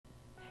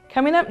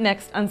Coming up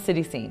next on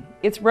City Scene,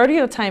 it's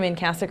rodeo time in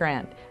Casa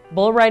Grande.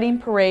 Bull riding,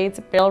 parades,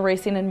 barrel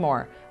racing, and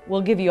more. We'll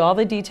give you all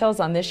the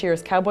details on this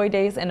year's Cowboy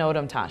Days and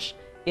Odom Tash.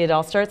 It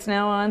all starts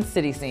now on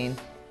City Scene.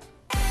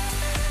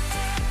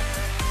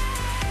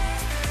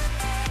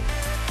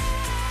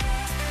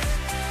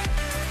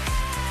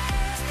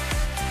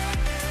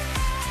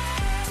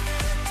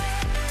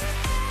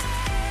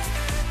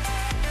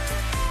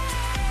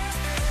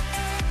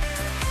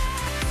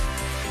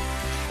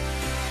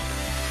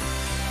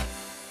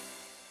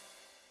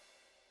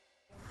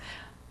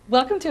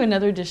 Welcome to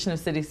another edition of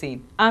City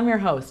Scene. I'm your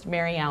host,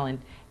 Mary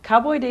Allen.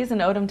 Cowboy Days and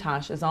Odom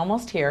Tash is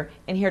almost here,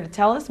 and here to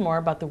tell us more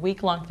about the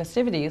week-long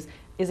festivities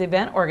is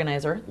event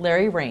organizer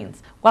Larry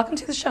Rains. Welcome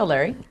to the show,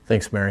 Larry.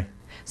 Thanks, Mary.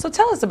 So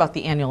tell us about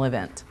the annual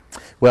event.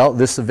 Well,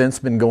 this event's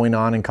been going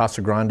on in Casa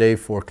Grande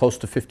for close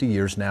to 50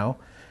 years now,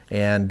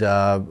 and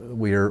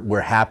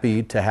we're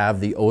happy to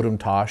have the Odom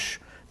Tash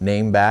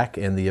name back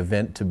and the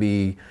event to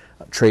be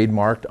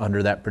trademarked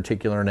under that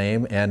particular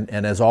name. And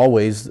as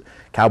always,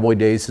 Cowboy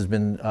Days has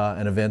been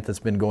an event that's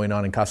been going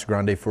on in Casa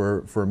Grande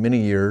for many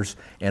years,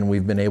 and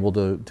we've been able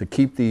to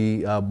keep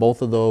the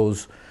both of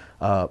those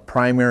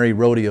primary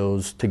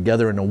rodeos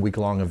together in a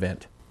week-long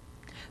event.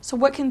 So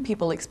what can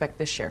people expect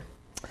this year?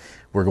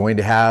 We're going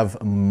to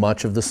have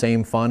much of the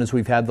same fun as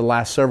we've had the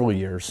last several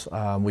years.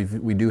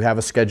 We do have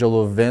a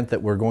scheduled event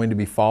that we're going to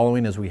be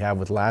following as we have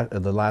with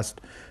the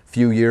last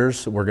few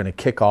years. We're going to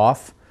kick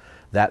off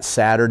that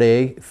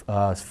Saturday,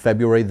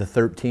 February the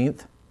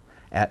 13th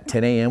at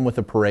 10 a.m. with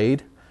a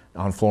parade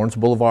on Florence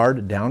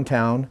Boulevard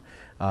downtown.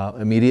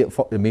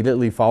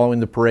 Immediately following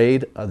the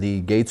parade, the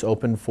gates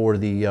open for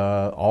the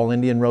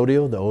All-Indian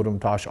Rodeo, the Odom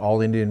Tash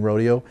All-Indian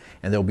Rodeo,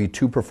 and there'll be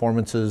 2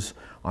 performances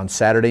on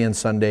Saturday and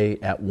Sunday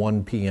at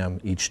 1 p.m.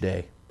 each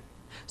day.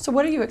 So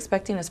what are you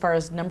expecting as far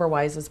as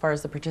number-wise, as far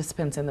as the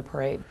participants in the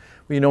parade?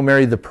 Well, you know,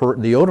 Mary, the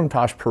Odom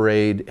Tash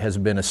Parade has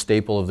been a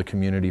staple of the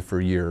community for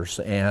years.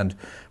 And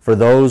for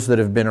those that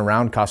have been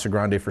around Casa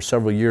Grande for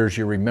several years,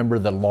 you remember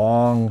the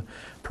long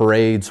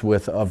parades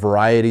with a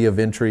variety of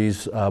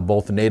entries,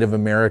 both Native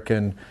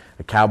American,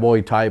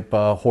 cowboy type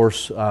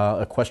horse,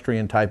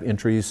 equestrian type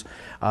entries.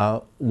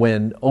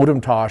 When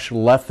Odom Tash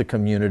left the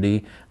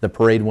community, the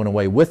parade went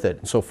away with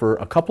it. So for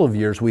a couple of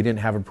years, we didn't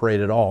have a parade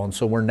at all. And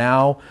so we're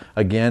now,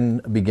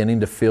 again,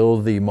 beginning to feel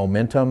the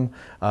momentum.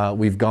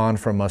 We've gone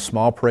from a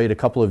small parade a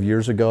couple of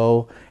years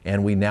ago,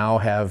 and we now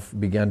have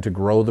begun to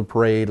grow the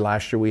parade.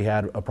 Last year we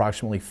had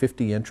approximately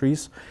 50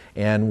 entries,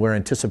 and we're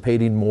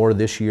anticipating more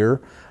this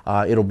year.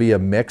 It'll be a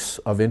mix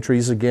of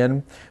entries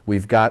again.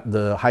 We've got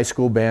the high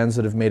school bands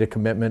that have made a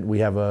commitment. We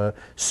have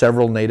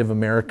several Native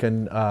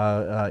American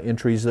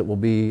entries that will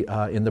be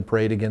in the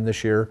parade again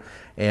this year.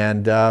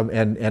 And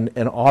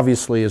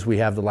obviously, as we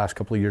have the last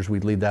couple of years, we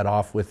lead that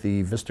off with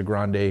the Vista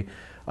Grande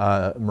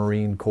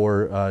Marine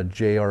Corps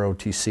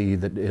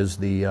JROTC that is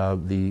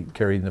the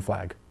carrying the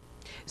flag.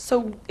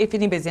 So if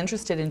anybody's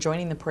interested in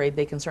joining the parade,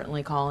 they can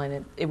certainly call,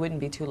 and it wouldn't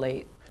be too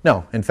late.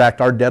 No, in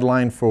fact, our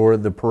deadline for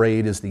the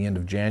parade is the end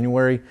of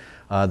January.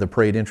 The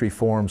parade entry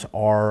forms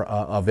are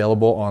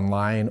available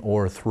online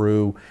or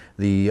through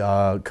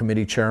the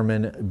committee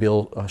chairman,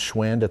 Bill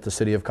Schwind at the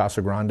City of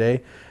Casa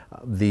Grande.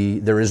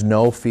 There is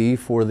no fee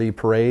for the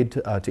parade,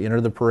 to enter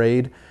the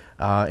parade.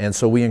 And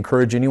so we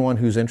encourage anyone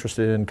who's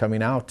interested in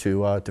coming out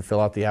to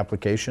fill out the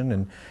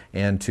application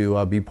and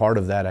to be part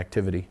of that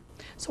activity.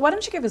 So why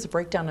don't you give us a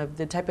breakdown of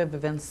the type of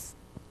events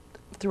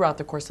throughout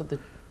the course of the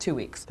 2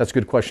 weeks? That's a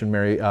good question,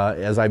 Mary.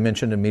 As I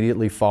mentioned,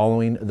 immediately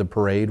following the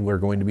parade, we're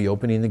going to be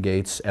opening the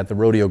gates at the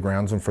rodeo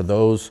grounds. And for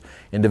those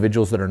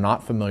individuals that are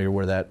not familiar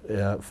where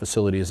that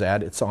facility is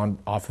at, it's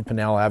off of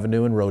Pinal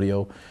Avenue and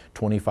Rodeo,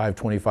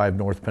 2525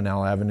 North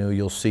Pinal Avenue.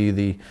 You'll see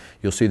the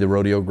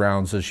rodeo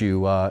grounds as you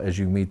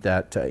meet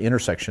that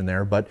intersection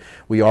there. But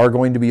we are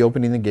going to be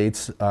opening the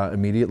gates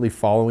immediately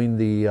following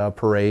the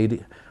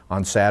parade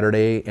on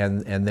Saturday,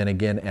 and then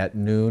again at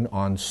noon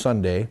on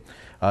Sunday.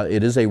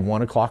 It is a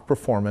 1 o'clock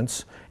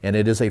performance, and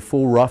it is a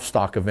full rough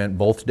stock event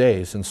both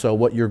days. And so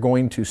what you're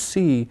going to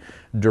see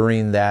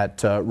during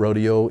that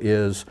rodeo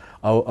is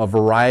a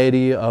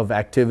variety of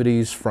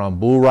activities from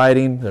bull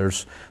riding.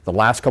 There's the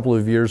last couple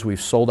of years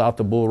we've sold out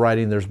the bull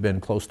riding. There's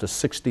been close to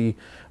 60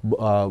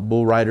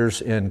 bull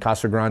riders in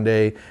Casa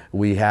Grande.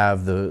 We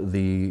have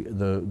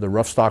the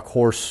rough stock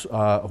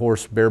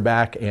horse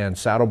bareback and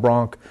saddle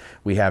bronc.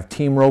 We have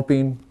team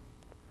roping.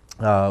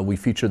 We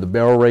feature the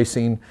barrel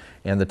racing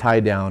and the tie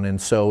down, and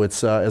so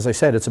it's as I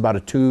said, it's about a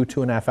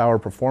 2.5 hour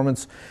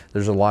performance.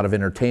 There's a lot of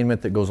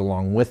entertainment that goes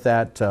along with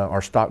that.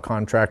 Our stock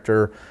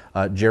contractor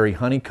Jerry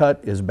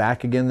Honeycutt is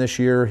back again this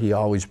year. He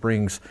always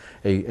brings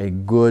a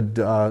good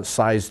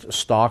sized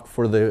stock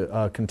for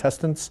the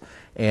contestants,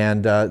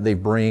 and they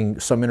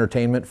bring some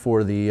entertainment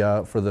for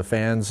the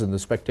fans and the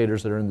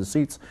spectators that are in the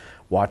seats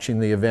watching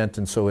the event,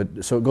 and so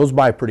it goes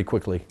by pretty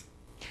quickly.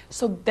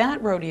 So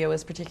that rodeo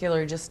is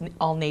particularly just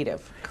all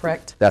Native,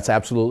 correct? That's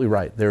absolutely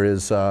right. There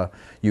is,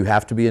 you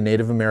have to be a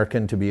Native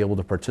American to be able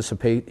to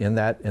participate in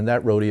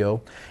that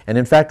rodeo. And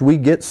in fact, we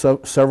get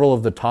several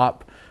of the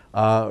top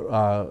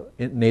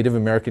Native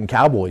American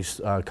cowboys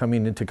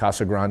coming into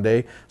Casa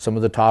Grande. Some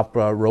of the top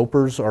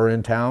ropers are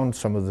in town.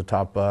 Some of the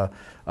top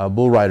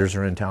bull riders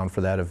are in town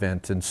for that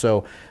event. And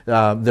so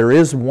there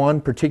is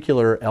one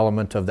particular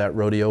element of that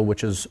rodeo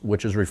which is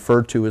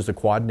referred to as the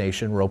Quad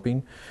Nation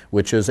roping,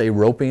 which is a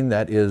roping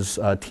that is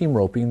team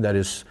roping that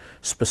is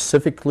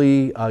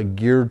specifically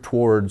geared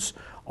towards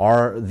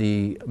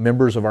the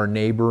members of our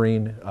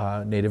neighboring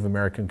Native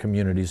American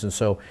communities. And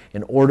so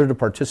in order to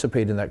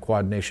participate in that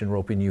Quad Nation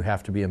roping, you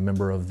have to be a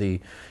member of the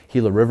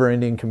Gila River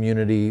Indian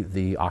community,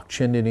 the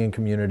Ak-Chin Indian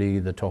community,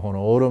 the Tohono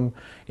O'odham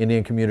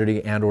Indian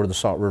community, and or the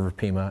Salt River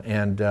Pima.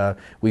 And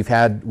we've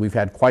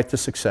had quite the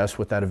success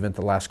with that event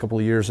the last couple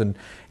of years. And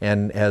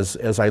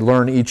as I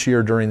learn each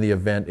year during the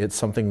event, it's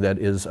something that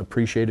is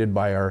appreciated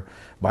by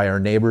our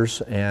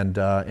neighbors and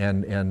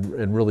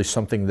really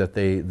something that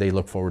they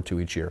look forward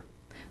to each year.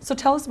 So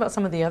tell us about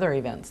some of the other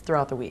events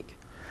throughout the week.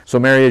 So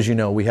Mary, as you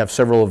know, we have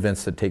several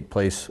events that take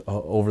place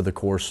over the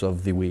course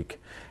of the week.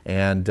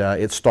 And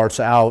it starts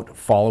out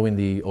following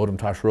the O'odham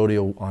Tash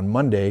Rodeo on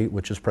Monday,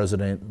 which is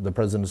the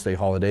President's Day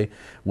holiday,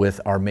 with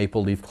our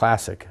Maple Leaf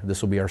Classic.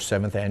 This will be our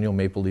 7th annual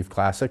Maple Leaf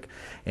Classic,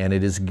 and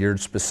it is geared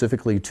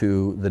specifically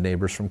to the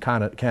neighbors from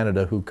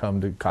Canada who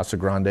come to Casa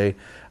Grande,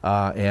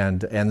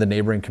 and the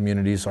neighboring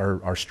communities.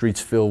 Our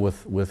streets fill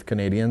with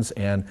Canadians,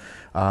 and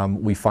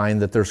we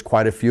find that there's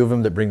quite a few of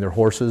them that bring their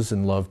horses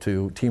and love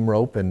to team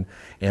rope, and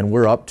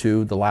we're up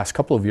to, the last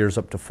couple of years,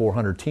 up to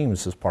 400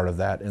 teams as part of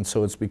that. And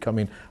so it's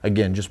becoming,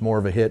 again, just more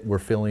of a hit. We're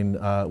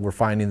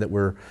finding that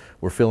we're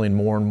feeling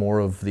more and more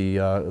of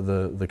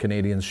the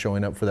Canadians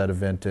showing up for that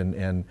event,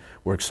 and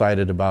we're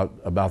excited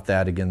about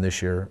that again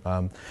this year.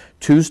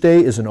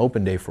 Tuesday is an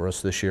open day for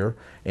us this year,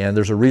 and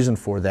there's a reason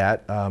for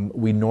that.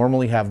 We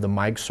normally have the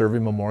Mike Survey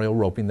Memorial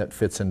roping that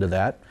fits into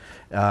that,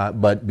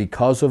 but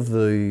because of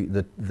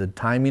the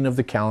timing of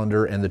the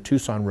calendar and the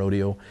Tucson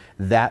Rodeo,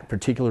 that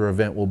particular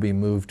event will be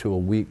moved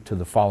to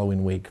the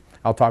following week.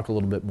 I'll talk a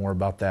little bit more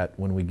about that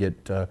when we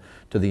get to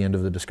the end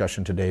of the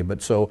discussion today.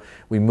 But so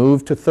we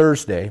moved to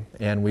Thursday,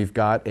 and we've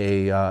got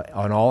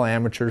an all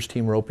amateurs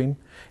team roping.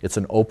 It's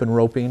an open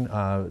roping.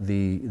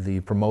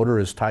 The promoter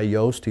is Ty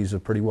Yost. He's a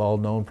pretty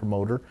well-known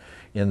promoter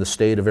in the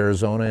state of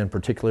Arizona, and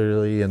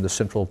particularly in the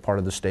central part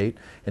of the state.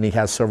 And he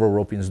has several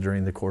ropings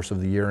during the course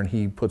of the year, and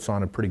he puts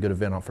on a pretty good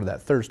event for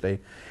that Thursday.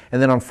 And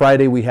then on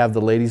Friday, we have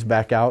the ladies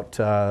back out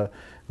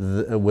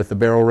with the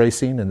barrel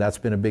racing, and that's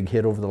been a big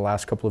hit over the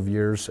last couple of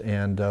years,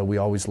 and we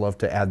always love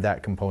to add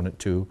that component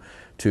to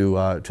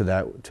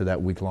that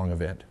week-long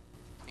event.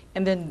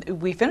 And then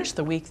we finish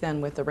the week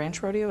then with the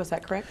Ranch Rodeo, is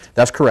that correct?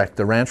 That's correct.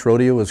 The Ranch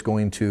Rodeo is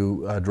going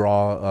to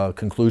draw a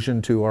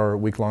conclusion to our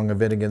week-long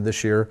event again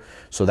this year.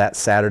 So that's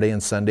Saturday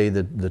and Sunday,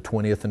 the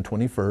 20th and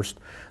 21st.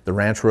 The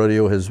Ranch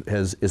Rodeo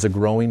is a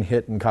growing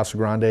hit in Casa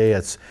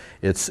Grande.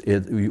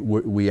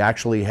 We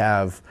actually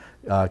have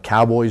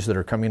cowboys that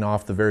are coming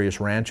off the various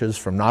ranches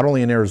from not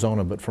only in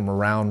Arizona but from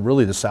around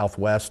really the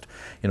Southwest.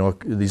 You know,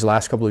 these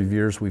last couple of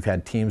years we've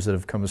had teams that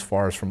have come as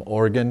far as from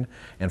Oregon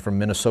and from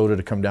Minnesota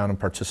to come down and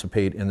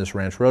participate in this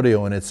Ranch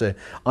Rodeo, and it's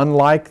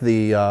unlike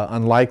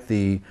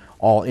the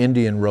all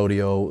Indian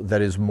rodeo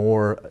that is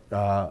more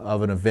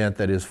of an event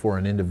that is for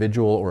an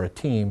individual or a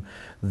team.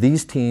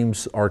 These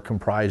teams are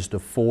comprised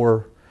of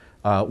 4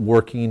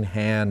 working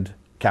hand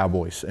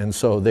cowboys, and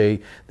so they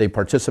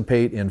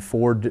participate in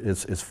 4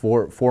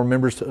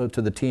 members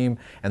to the team,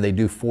 and they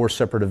do 4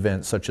 separate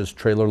events such as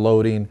trailer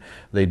loading.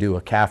 They do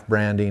a calf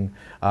branding,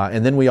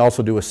 and then we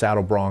also do a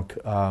saddle bronc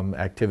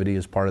activity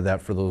as part of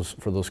that for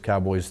those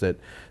cowboys that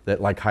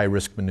like high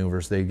risk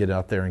maneuvers. They get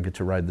out there and get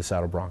to ride the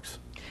saddle broncs.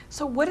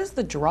 So what is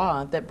the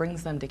draw that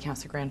brings them to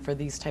Casa Grande for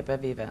these type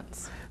of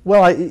events?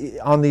 Well,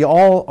 on the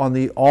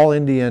all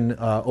Indian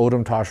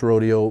O'odham Tash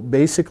Rodeo,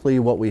 basically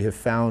what we have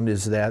found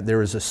is that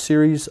there is a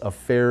series of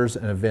fairs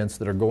and events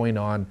that are going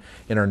on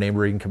in our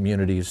neighboring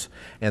communities,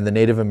 and the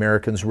Native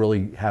Americans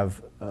really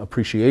have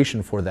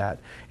appreciation for that.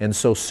 And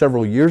so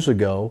several years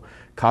ago,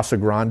 Casa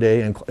Grande,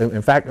 and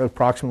in fact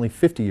approximately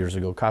 50 years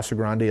ago, Casa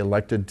Grande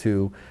elected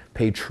to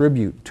pay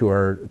tribute to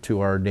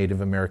our Native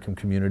American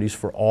communities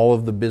for all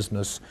of the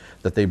business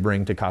that they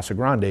bring to Casa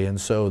Grande. And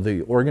so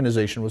the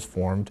organization was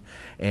formed,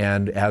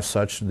 and as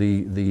such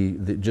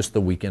just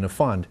the weekend of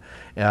fun,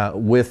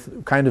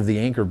 with kind of the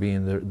anchor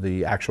being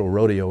the actual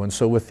rodeo. And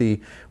so with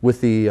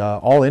the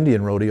all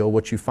Indian rodeo,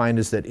 what you find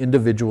is that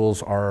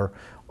individuals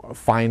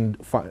find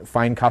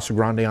Casa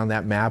Grande on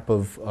that map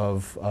of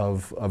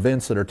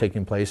events that are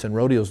taking place and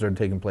rodeos that are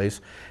taking place,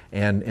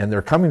 and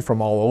they're coming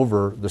from all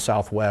over the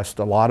Southwest.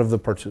 A lot of the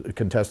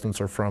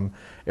contestants are from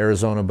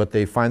Arizona, but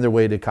they find their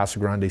way to Casa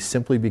Grande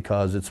simply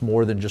because it's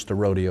more than just a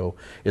rodeo.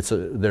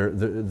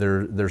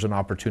 There's an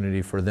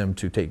opportunity for them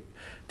to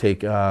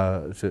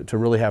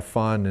really have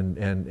fun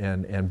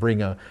and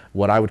bring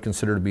what I would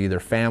consider to be their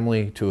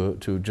family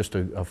to just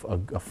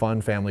a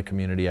fun family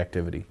community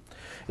activity.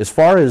 As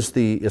far as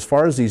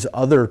these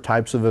other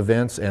types of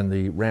events and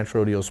the Ranch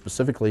Rodeo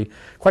specifically,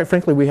 quite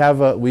frankly, we have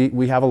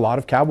a lot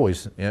of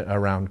cowboys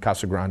around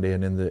Casa Grande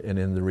and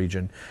in the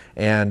region,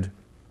 and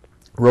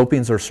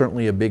ropings are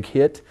certainly a big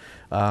hit.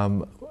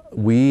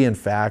 We, in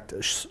fact,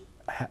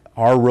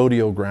 our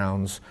rodeo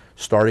grounds,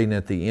 starting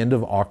at the end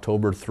of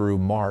October through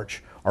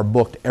March, are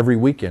booked every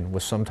weekend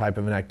with some type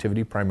of an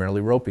activity,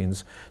 primarily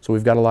ropings. So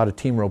we've got a lot of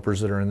team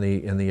ropers that are in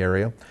the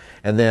area.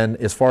 And then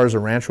as far as the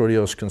ranch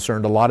rodeo is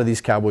concerned, a lot of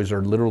these cowboys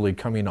are literally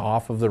coming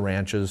off of the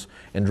ranches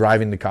and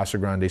driving to Casa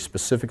Grande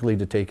specifically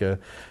to take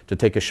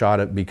a shot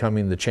at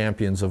becoming the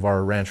champions of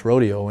our ranch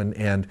rodeo.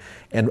 And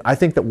I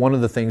think that one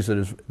of the things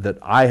that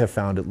I have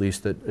found, at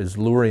least, that is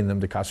luring them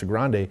to Casa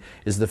Grande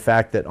is the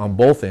fact that on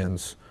both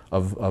ends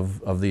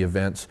of the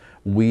events,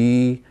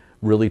 we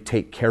really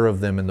take care of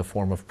them in the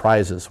form of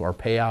prizes, our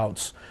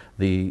payouts,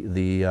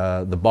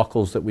 the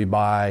buckles that we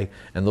buy,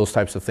 and those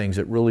types of things.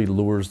 It really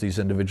lures these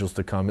individuals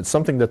to come. It's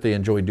something that they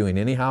enjoy doing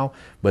anyhow,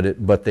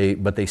 but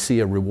they see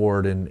a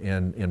reward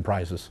in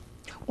prizes.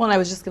 Well, and I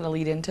was just going to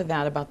lead into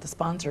that about the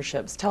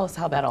sponsorships. Tell us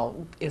how that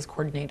all is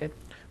coordinated.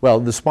 Well,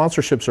 the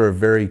sponsorships are a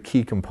very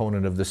key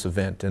component of this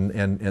event,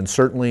 and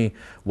certainly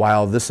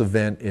while this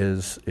event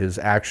is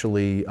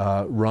actually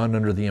run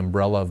under the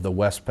umbrella of the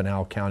West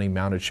Pinal County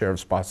Mounted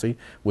Sheriff's Posse,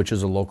 which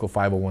is a local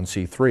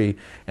 501c3,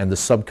 and the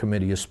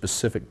subcommittee is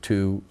specific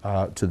to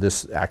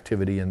this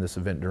activity and this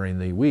event during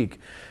the week,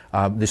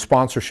 the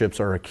sponsorships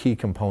are a key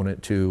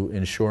component to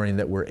ensuring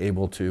that we're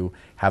able to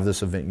have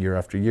this event year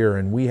after year.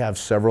 And we have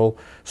several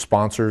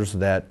sponsors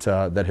that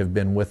have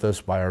been with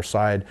us by our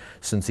side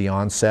since the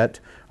onset.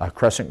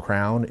 Crescent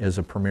Crown is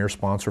a premier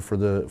sponsor for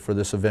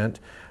this event.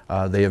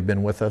 They have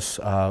been with us.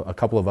 A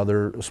couple of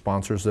other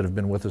sponsors that have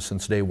been with us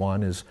since day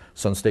one is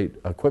Sun State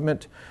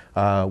Equipment.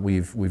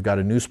 We've got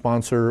a new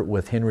sponsor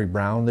with Henry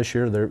Brown this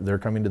year. They're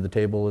coming to the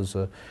table as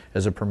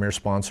a premier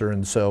sponsor.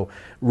 And so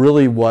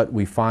really what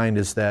we find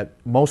is that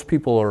most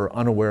people are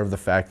unaware of the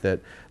fact that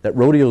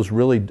rodeos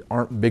really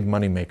aren't big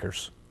money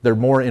makers. They're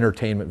more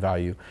entertainment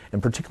value.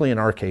 And particularly in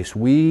our case,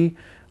 we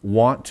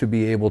want to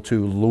be able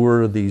to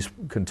lure these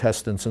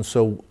contestants, and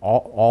so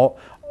all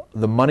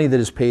the money that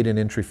is paid in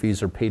entry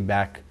fees are paid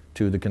back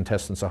to the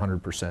contestants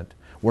 100%.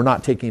 We're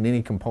not taking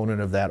any component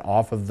of that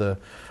off of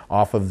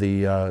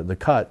the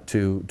cut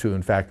to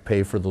in fact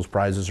pay for those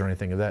prizes or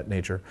anything of that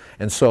nature.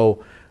 And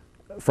so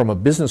from a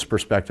business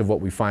perspective,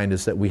 what we find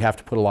is that we have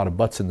to put a lot of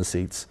butts in the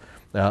seats,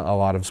 a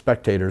lot of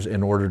spectators,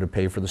 in order to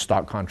pay for the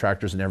stock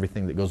contractors and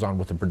everything that goes on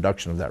with the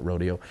production of that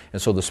rodeo. And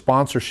so the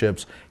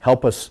sponsorships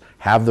help us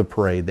have the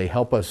parade. They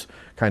help us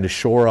kind of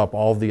shore up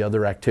all the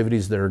other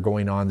activities that are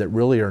going on that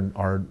really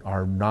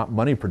are not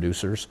money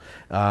producers,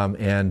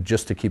 and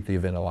just to keep the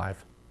event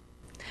alive.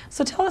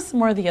 So tell us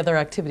more of the other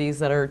activities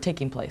that are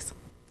taking place.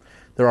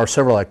 There are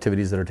several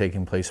activities that are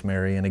taking place,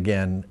 Mary, and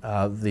again,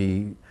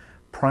 the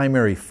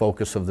primary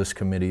focus of this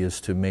committee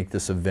is to make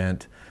this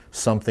event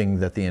something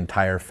that the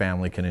entire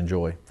family can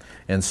enjoy.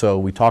 And so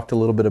we talked a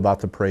little bit about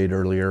the parade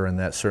earlier, and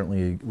that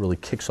certainly really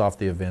kicks off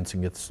the events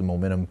and gets the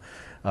momentum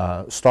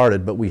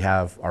started. But we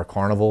have our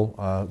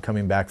carnival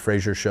coming back.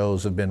 Fraser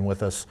shows have been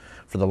with us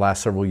for the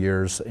last several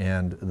years,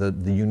 and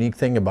the unique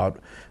thing about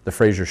the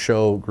Fraser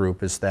show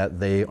group is that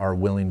they are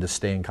willing to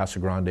stay in Casa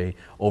Grande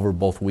over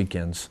both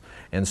weekends.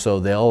 And so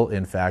they'll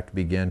in fact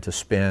begin to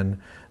spend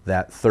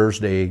that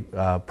Thursday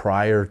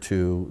prior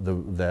to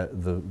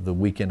the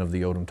weekend of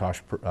the Odom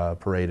Tosh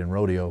Parade and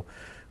Rodeo,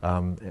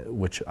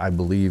 which I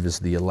believe is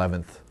the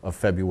 11th of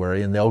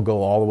February, and they'll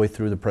go all the way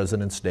through the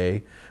President's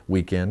Day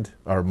weekend,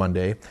 or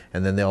Monday,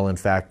 and then they'll in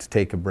fact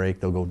take a break.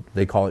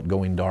 They call it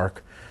going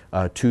dark,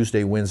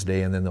 Tuesday,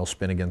 Wednesday, and then they'll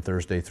spin again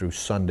Thursday through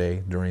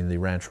Sunday during the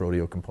ranch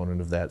rodeo component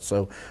of that.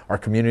 So our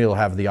community will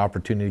have the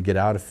opportunity to get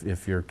out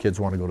if your kids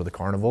want to go to the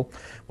carnival.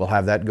 We'll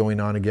have that going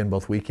on again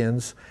both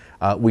weekends.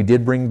 We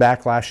did bring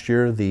back last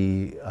year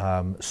the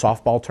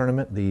softball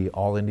tournament, the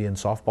All-Indian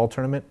softball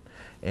tournament,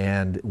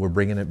 and we're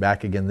bringing it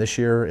back again this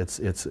year.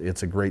 It's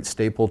a great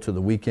staple to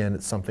the weekend.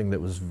 It's something that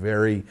was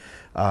very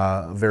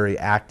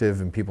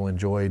active, and people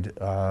enjoyed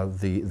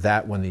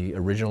that when the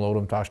original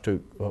Odom Tosh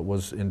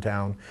was in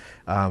town.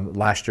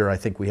 Last year, I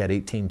think we had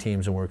 18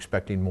 teams, and we're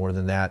expecting more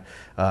than that.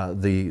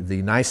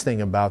 The nice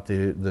thing about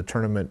the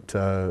tournament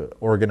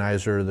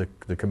organizer,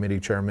 the committee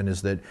chairman,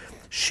 is that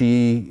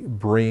she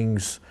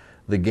brings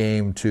the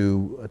game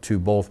to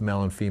both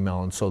male and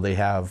female, and so they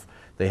have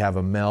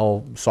a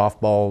male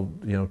softball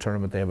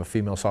tournament, they have a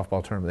female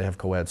softball tournament, they have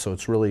co-ed, so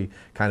it's really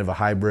kind of a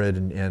hybrid,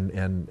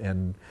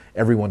 and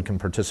everyone can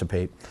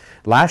participate.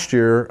 Last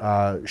year,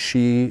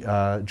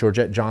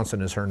 Georgette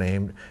Johnson is her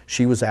name,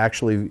 she was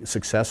actually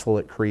successful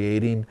at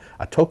creating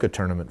a toca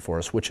tournament for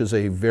us, which is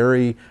a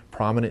very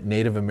prominent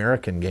Native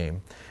American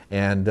game.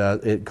 And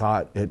it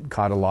caught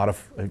a lot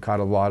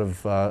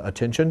of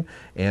attention,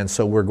 and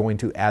so we're going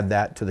to add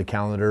that to the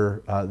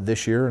calendar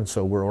this year, and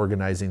so we're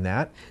organizing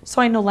that.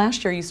 So I know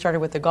last year you started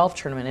with the golf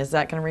tournament. Is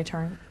that going to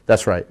return?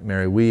 That's right,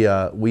 Mary. We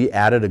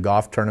added a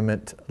golf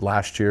tournament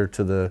last year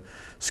to the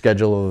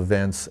schedule of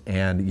events,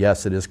 and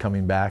yes, it is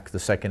coming back. The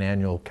second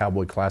annual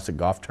Cowboy Classic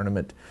Golf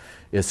Tournament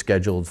is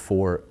scheduled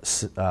for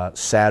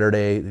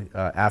Saturday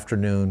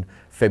afternoon,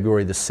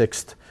 February the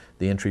 6th.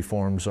 The entry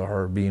forms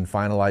are being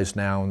finalized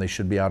now, and they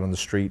should be out on the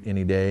street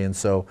any day. And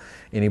so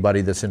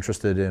anybody that's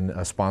interested in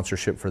a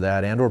sponsorship for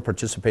that and or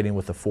participating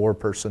with a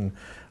four-person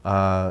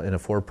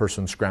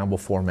scramble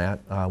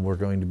format, we're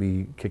going to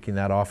be kicking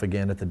that off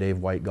again at the Dave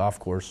White Golf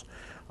Course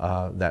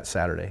that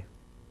Saturday.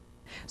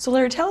 So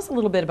Larry, tell us a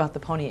little bit about the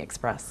Pony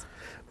Express.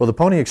 Well, the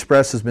Pony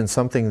Express has been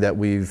something that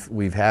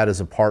we've had as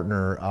a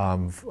partner,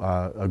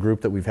 a group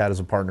that we've had as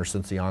a partner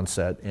since the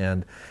onset,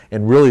 and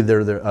really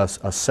they're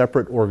a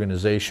separate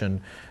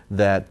organization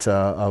that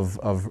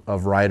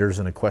of riders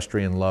and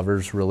equestrian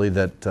lovers, really,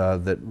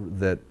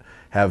 that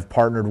have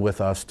partnered with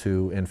us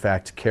to, in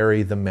fact,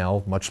 carry the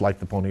mail, much like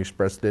the Pony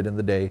Express did in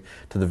the day,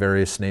 to the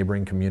various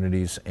neighboring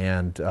communities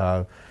and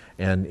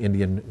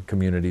Indian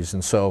communities.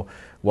 And so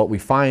what we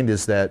find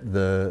is that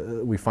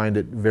we find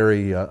it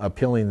very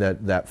appealing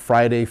that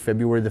Friday,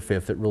 February the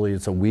 5th, it really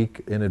is a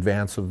week in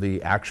advance of the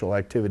actual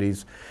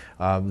activities.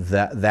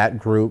 That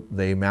group,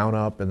 they mount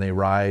up and they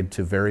ride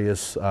to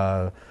various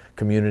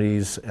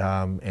communities,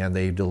 and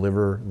they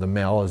deliver the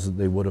mail, as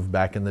they would have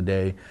back in the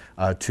day,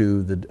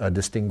 to the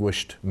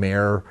distinguished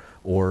mayor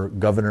or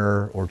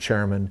governor or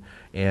chairman,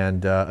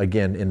 and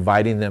again,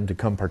 inviting them to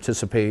come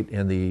participate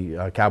in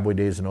the Cowboy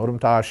Days in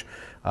Odomtosh,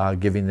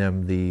 giving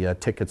them the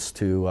tickets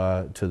to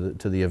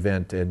the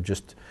event, and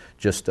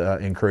just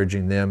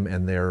encouraging them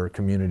and their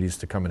communities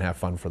to come and have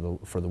fun for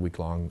the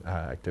week-long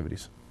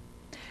activities.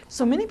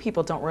 So many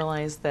people don't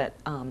realize that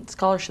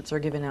scholarships are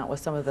given out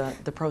with some of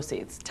the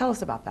proceeds. Tell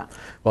us about that.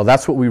 Well,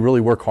 that's what we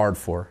really work hard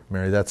for,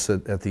 Mary. That's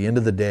at the end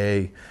of the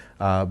day,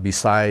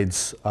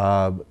 besides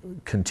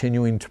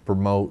continuing to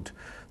promote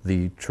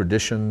the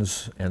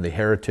traditions and the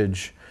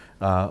heritage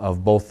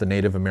of both the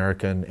Native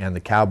American and the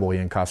cowboy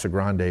in Casa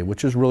Grande,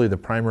 which is really the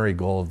primary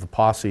goal of the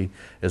posse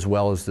as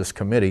well as this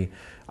committee.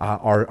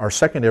 Our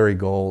secondary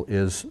goal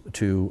is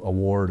to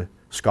award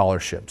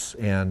scholarships,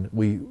 and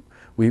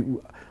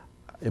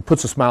it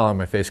puts a smile on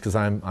my face because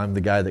I'm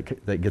the guy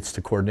that gets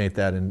to coordinate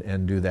that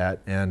and do that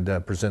and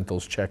present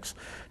those checks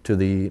to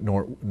the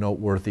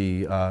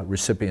noteworthy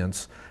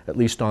recipients, at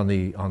least on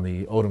the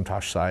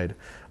Odomtosh side.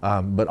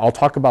 But I'll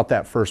talk about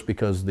that first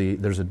because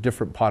there's a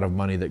different pot of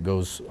money that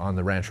goes on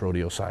the ranch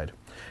rodeo side.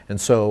 And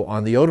so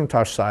on the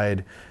Odomtosh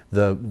side,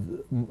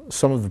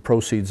 some of the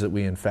proceeds that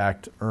we in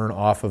fact earn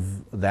off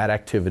of that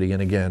activity,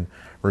 and again,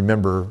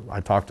 remember I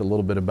talked a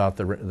little bit about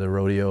the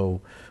rodeo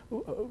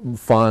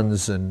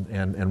funds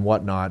and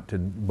whatnot,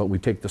 but we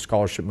take the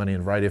scholarship money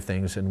and a variety of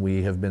things, and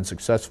we have been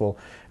successful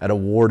at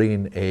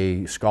awarding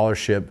a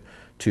scholarship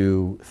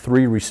to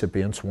 3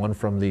 recipients, one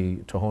from the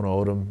Tohono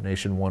O'odham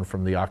Nation, one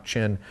from the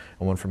Ak-Chin,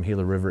 and one from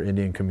Gila River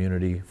Indian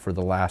Community for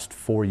the last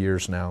 4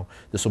 years now.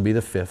 This will be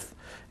the 5th,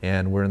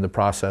 and we're in the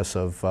process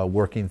of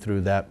working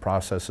through that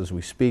process as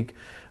we speak.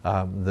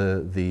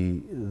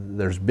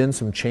 There's been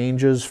some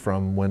changes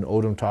from when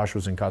Odomtosh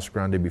was in Casa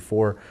Grande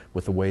before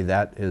with the way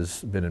that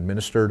has been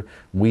administered.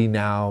 We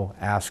now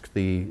ask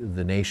the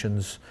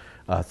nations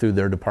through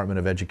their Department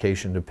of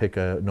Education to pick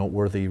a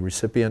noteworthy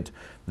recipient.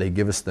 They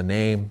give us the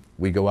name,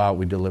 we go out,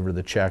 we deliver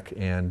the check,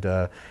 and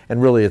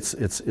really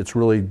it's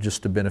really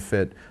just to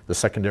benefit the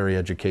secondary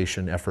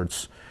education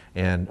efforts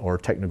or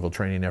technical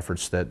training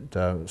efforts that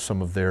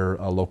some of their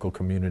local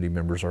community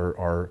members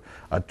are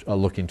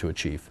looking to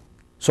achieve.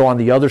 So on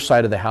the other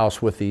side of the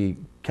house with the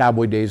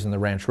Cowboy Days and the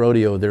Ranch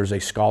Rodeo, there's a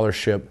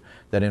scholarship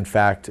that in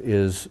fact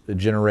is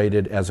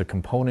generated as a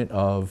component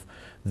of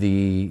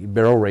the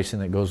barrel racing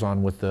that goes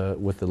on with the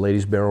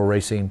ladies barrel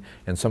racing,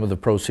 and some of the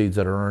proceeds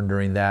that are earned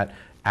during that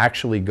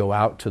actually go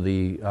out to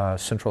the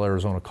Central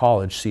Arizona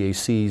College,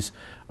 CAC's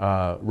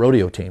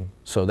rodeo team.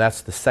 So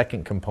that's the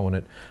second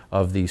component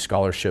of the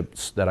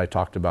scholarships that I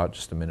talked about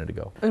just a minute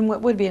ago. And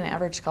what would be an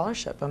average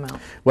scholarship amount?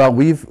 Well,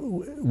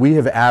 we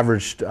have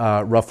averaged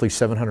roughly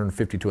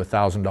 $750 to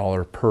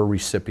 $1,000 per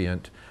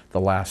recipient the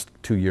last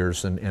 2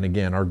 years, and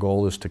again, our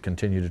goal is to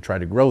continue to try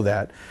to grow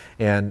that.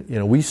 And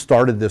we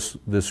started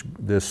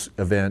this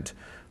event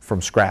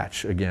from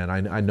scratch. Again,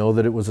 I know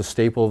that it was a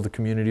staple of the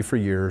community for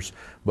years,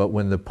 but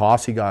when the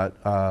posse got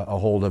a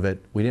hold of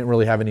it, we didn't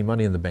really have any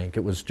money in the bank.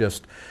 It was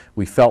just,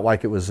 we felt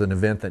like it was an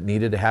event that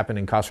needed to happen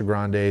in Casa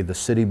Grande. The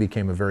city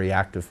became a very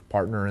active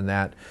partner in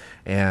that,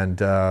 and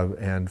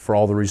for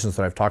all the reasons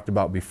that I've talked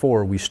about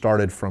before, we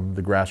started from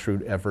the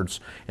grassroots efforts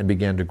and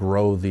began to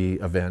grow the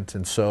event.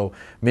 And so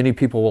many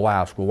people will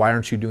ask, well, why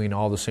aren't you doing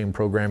all the same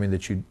programming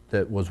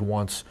that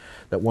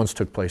once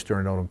took place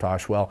during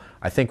Odomtosh? Well,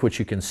 I think what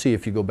you can see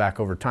if you go back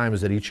over time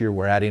is that each year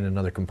we're adding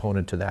another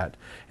component to that.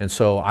 And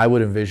so I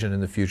would envision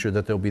in the future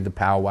that there'll be the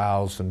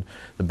powwows and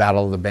the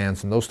battle of the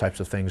bands and those types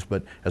of things.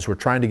 But as we're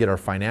trying to get our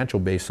financial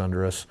base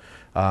under us,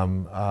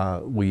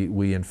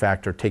 we in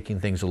fact are taking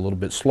things a little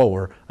bit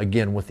slower,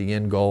 again with the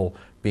end goal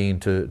being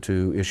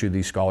to issue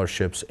these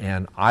scholarships,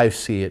 and I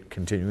see it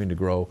continuing to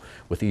grow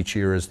with each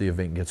year as the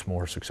event gets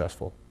more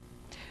successful.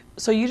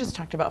 So you just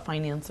talked about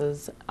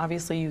finances.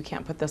 Obviously you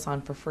can't put this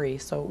on for free,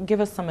 so give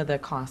us some of the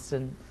costs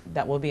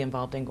that will be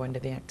involved in going to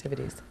the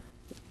activities.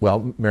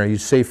 Well, Mary, you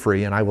say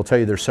free, and I will tell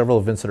you there's several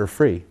events that are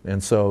free,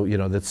 and so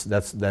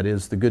that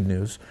is the good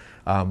news.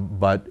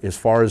 But as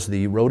far as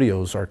the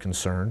rodeos are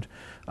concerned,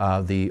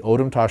 the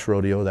Odom Tosh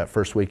Rodeo, that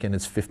first weekend,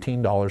 it's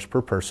 $15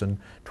 per person,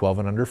 12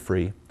 and under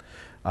free.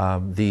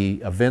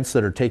 The events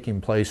that are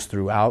taking place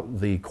throughout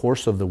the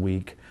course of the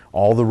week,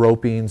 all the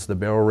ropings, the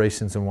barrel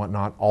racings and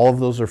whatnot, all of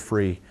those are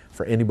free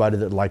for anybody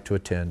that would like to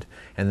attend.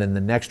 And then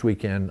the next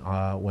weekend,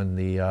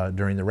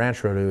 during the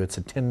Ranch Rodeo, it's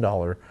a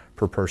 $10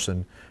 per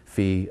person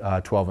fee,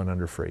 12 and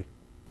under free.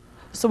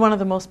 So one of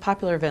the most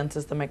popular events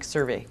is the Mike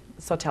Survey.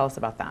 So tell us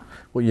about that.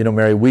 Well, you know,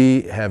 Mary,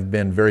 we have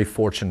been very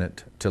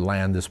fortunate to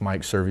land this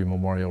Mike Survey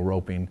Memorial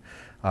roping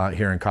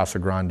here in Casa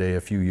Grande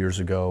a few years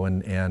ago,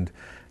 and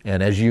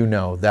as you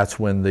know, that's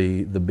when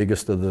the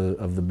biggest of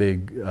the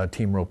big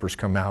team ropers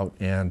come out.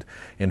 And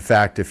in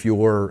fact, if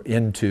you're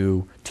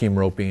into team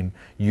roping,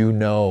 you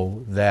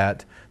know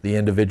that the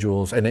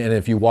individuals, and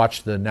if you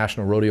watch the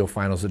National Rodeo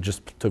Finals that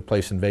just took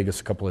place in Vegas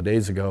a couple of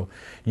days ago,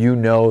 you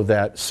know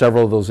that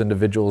several of those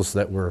individuals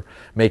that were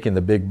making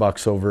the big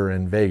bucks over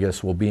in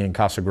Vegas will be in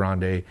Casa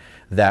Grande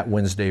that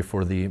Wednesday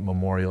for the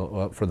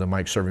memorial, for the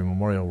Mike Survey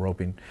Memorial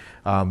roping,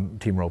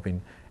 team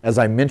roping. As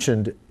I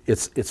mentioned,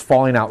 it's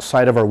falling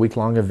outside of our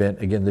week-long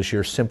event again this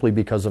year simply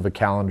because of a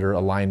calendar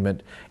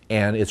alignment,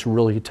 and it's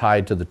really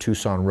tied to the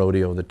Tucson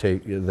Rodeo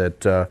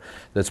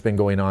that's been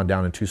going on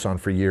down in Tucson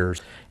for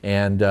years.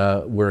 And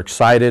we're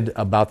excited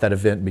about that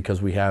event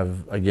because we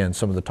have, again,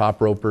 some of the top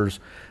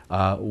ropers.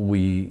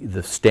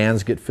 The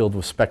stands get filled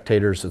with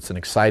spectators. It's an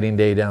exciting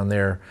day down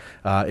there.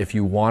 If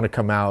you want to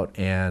come out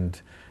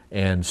and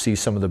see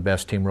some of the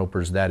best team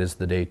ropers, that is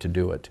the day to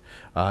do it.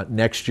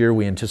 Next year,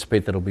 we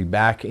anticipate that it'll be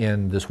back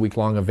in this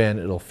week-long event.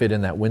 It'll fit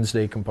in that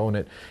Wednesday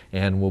component,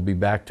 and we'll be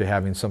back to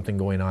having something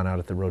going on out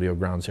at the rodeo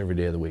grounds every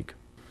day of the week.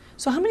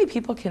 So how many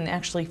people can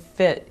actually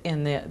fit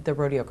in the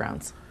rodeo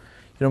grounds?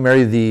 You know,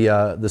 Mary,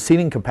 the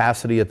seating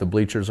capacity at the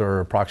bleachers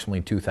are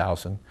approximately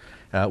 2,000.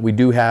 We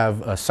do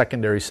have a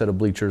secondary set of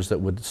bleachers that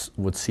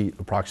would seat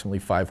approximately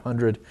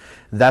 500.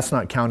 That's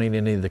not counting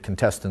any of the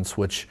contestants,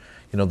 which,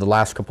 you know, the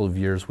last couple of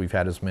years we've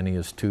had as many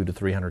as 200 to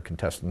 300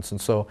 contestants. And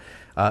so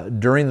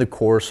during the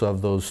course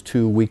of those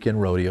 2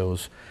 weekend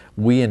rodeos,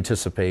 we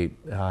anticipate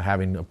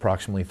having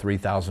approximately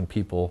 3,000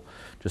 people,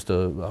 just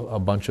a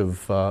bunch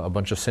of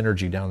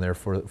synergy down there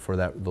for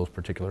those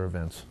particular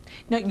events.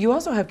 Now, you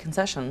also have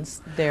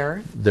concessions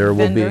there. There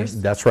will be,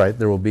 vendors. that's right.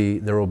 There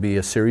will be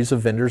a series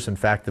of vendors. In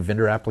fact, the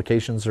vendor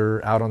applications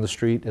are out on the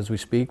street as we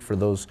speak for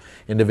those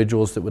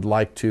individuals that would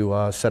like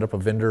to set up a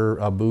vendor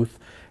booth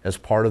as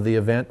part of the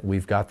event.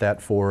 We've got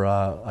that for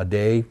a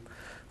day,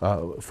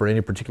 for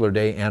any particular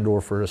day, and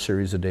or for a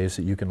series of days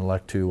that you can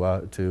elect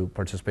to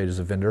participate as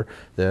a vendor.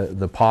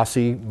 The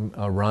posse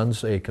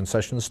runs a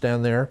concession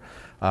stand there,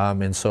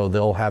 and so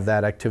they'll have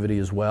that activity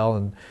as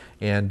well.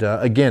 And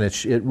again,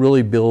 it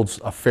really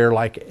builds a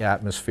fair-like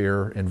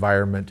atmosphere,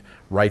 environment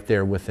right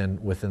there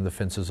within the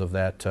fences of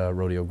that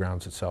rodeo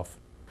grounds itself.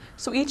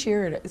 So each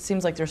year it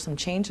seems like there's some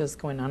changes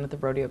going on at the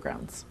rodeo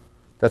grounds.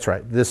 That's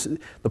right. The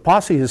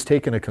posse has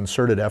taken a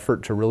concerted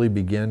effort to really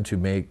begin to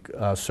make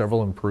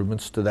several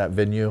improvements to that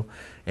venue.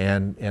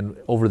 And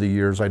over the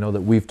years, I know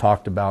that we've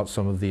talked about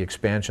some of the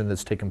expansion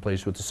that's taken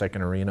place with the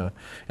second arena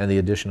and the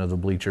addition of the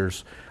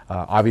bleachers.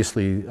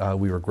 Obviously,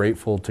 we were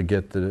grateful to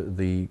get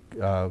the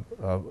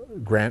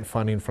grant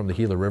funding from the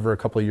Gila River a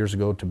couple of years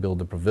ago to build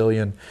the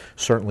pavilion.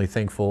 Certainly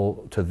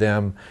thankful to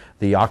them.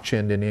 The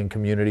Ak-Chand Indian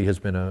community has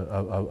been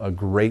a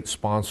great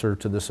sponsor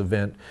to this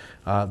event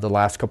the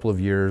last couple of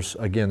years.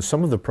 Again,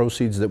 some of the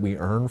proceeds that we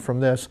earn from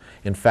this,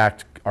 in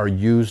fact, are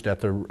used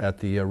at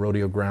the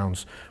rodeo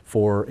grounds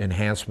for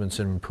enhancements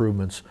and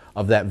improvements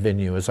of that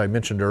venue. As I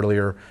mentioned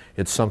earlier,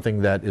 it's something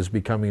that is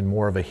becoming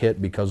more of a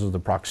hit because of the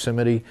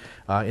proximity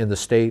in the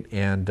state,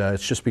 and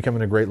it's just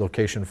becoming a great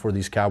location for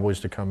these cowboys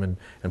to come and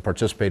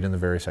participate in the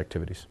various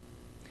activities.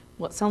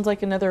 Well, it sounds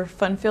like another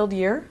fun-filled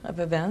year of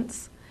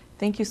events.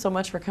 Thank you so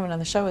much for coming on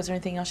the show. Is there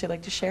anything else you'd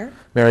like to share?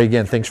 Mary,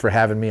 again, thanks for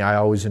having me. I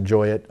always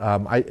enjoy it.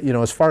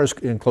 As far as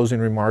in closing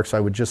remarks, I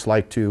would just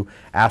like to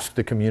ask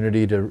the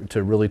community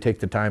to really take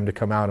the time to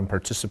come out and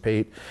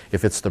participate.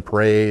 If it's the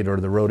parade or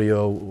the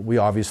rodeo, we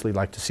obviously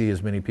like to see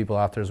as many people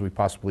out there as we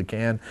possibly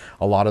can.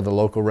 A lot of the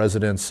local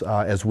residents,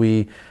 as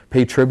we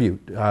pay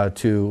tribute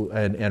to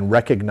and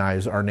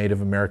recognize our Native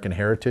American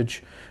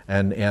heritage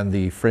and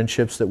the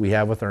friendships that we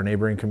have with our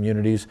neighboring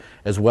communities,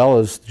 as well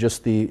as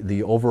just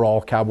the overall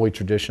cowboy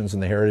traditions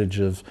and the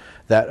heritages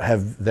that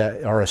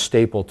are a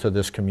staple to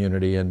this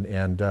community,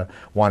 and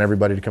want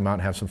everybody to come out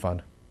and have some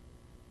fun.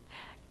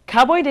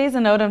 Cowboy Days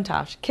in Odom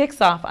Tosh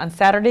kicks off on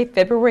Saturday,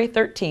 February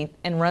 13th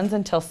and runs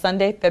until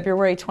Sunday,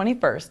 February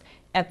 21st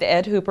at the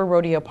Ed Hooper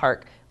Rodeo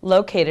Park,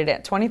 located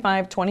at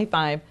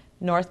 2525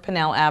 North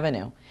Pinal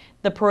Avenue.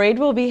 The parade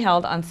will be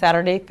held on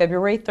Saturday,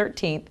 February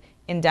 13th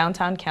in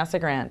downtown Casa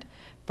Grande.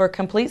 For a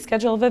complete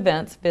schedule of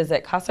events,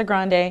 visit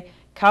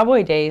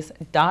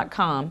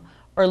CasaGrandeCowboyDays.com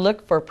or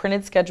look for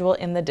printed schedule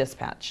in the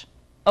dispatch.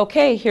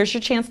 Okay, here's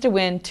your chance to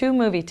win 2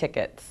 movie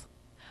tickets.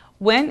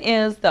 When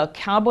is the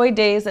Cowboy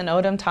Days in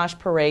Odom Tosh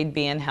Parade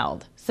being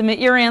held? Submit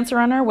your answer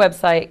on our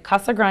website,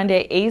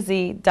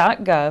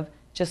 CasaGrandeAZ.gov.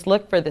 Just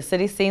look for the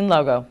City Scene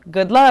logo.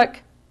 Good luck!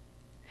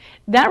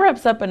 That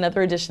wraps up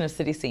another edition of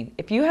City Scene.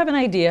 If you have an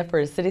idea for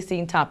a City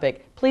Scene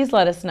topic, please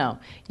let us know.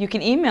 You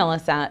can email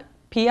us at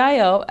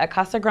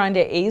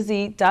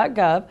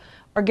pio@casagrandeaz.gov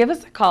or give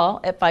us a call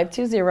at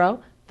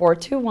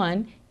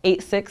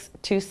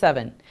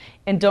 520-421-8627.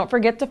 And don't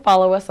forget to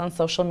follow us on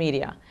social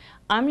media.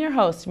 I'm your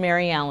host,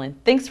 Mary Allen.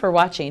 Thanks for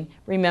watching.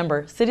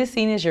 Remember, City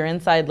Scene is your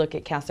inside look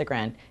at Casa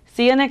Grande.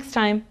 See you next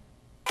time.